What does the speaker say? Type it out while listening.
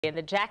And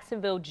the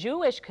Jacksonville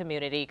Jewish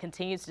community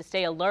continues to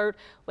stay alert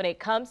when it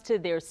comes to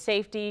their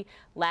safety.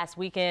 Last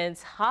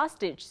weekend's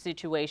hostage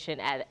situation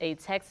at a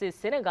Texas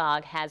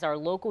synagogue has our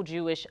local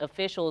Jewish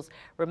officials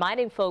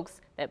reminding folks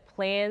that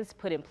plans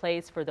put in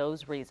place for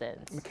those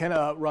reasons.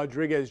 McKenna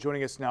Rodriguez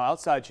joining us now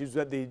outside. She's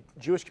at the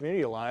Jewish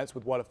Community Alliance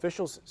with what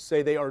officials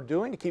say they are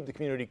doing to keep the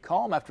community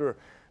calm after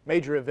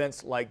major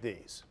events like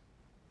these.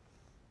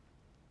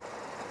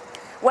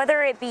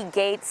 Whether it be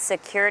gates,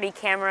 security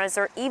cameras,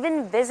 or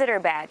even visitor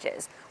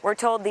badges, we're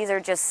told these are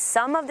just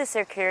some of the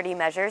security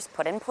measures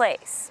put in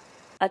place.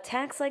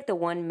 Attacks like the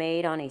one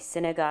made on a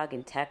synagogue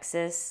in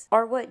Texas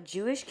are what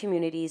Jewish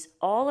communities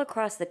all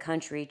across the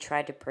country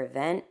try to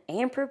prevent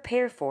and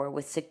prepare for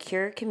with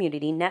secure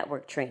community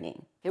network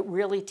training. It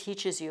really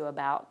teaches you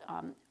about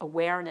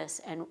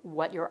awareness and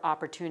what your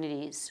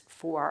opportunities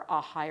for a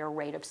higher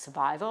rate of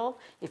survival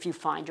if you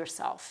find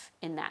yourself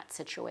in that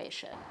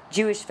situation.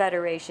 Jewish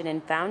Federation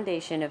and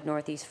Foundation of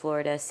Northeast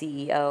Florida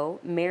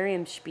CEO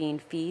Miriam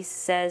Speen-Feast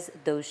says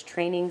those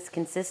trainings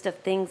consist of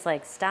things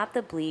like stop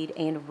the bleed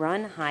and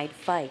run, hide,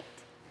 fight.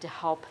 To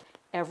help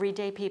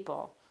everyday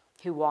people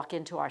who walk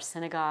into our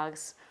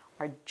synagogues,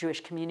 our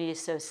Jewish Community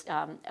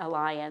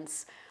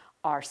Alliance,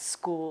 our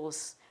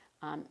schools,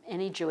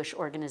 any Jewish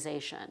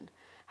organization,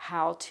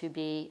 how to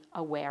be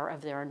aware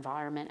of their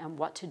environment and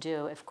what to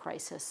do if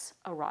crisis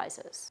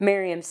arises.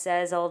 Miriam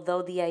says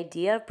although the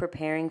idea of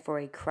preparing for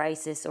a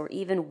crisis or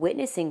even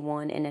witnessing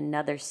one in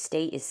another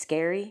state is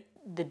scary,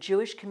 the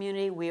Jewish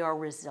community, we are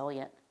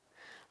resilient.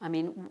 I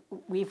mean,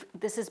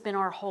 this has been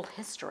our whole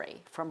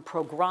history, from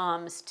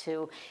pogroms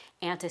to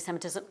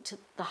anti-Semitism to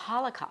the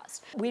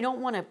Holocaust. We don't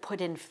want to put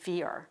in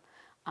fear,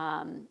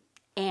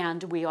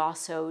 and we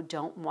also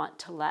don't want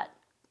to let,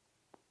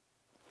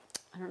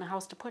 I don't know how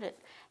else to put it,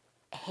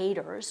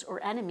 haters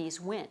or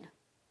enemies win.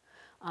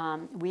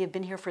 We have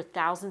been here for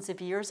thousands of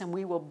years, and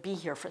we will be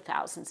here for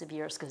thousands of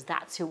years because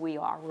that's who we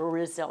are. We're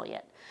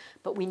resilient,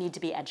 but we need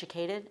to be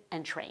educated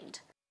and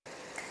trained.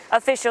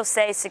 Officials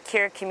say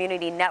secure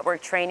community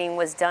network training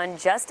was done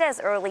just as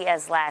early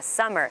as last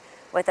summer,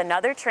 with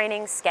another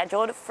training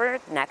scheduled for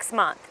next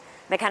month.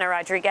 McKenna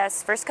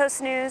Rodriguez, First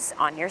Coast News,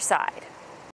 on your side.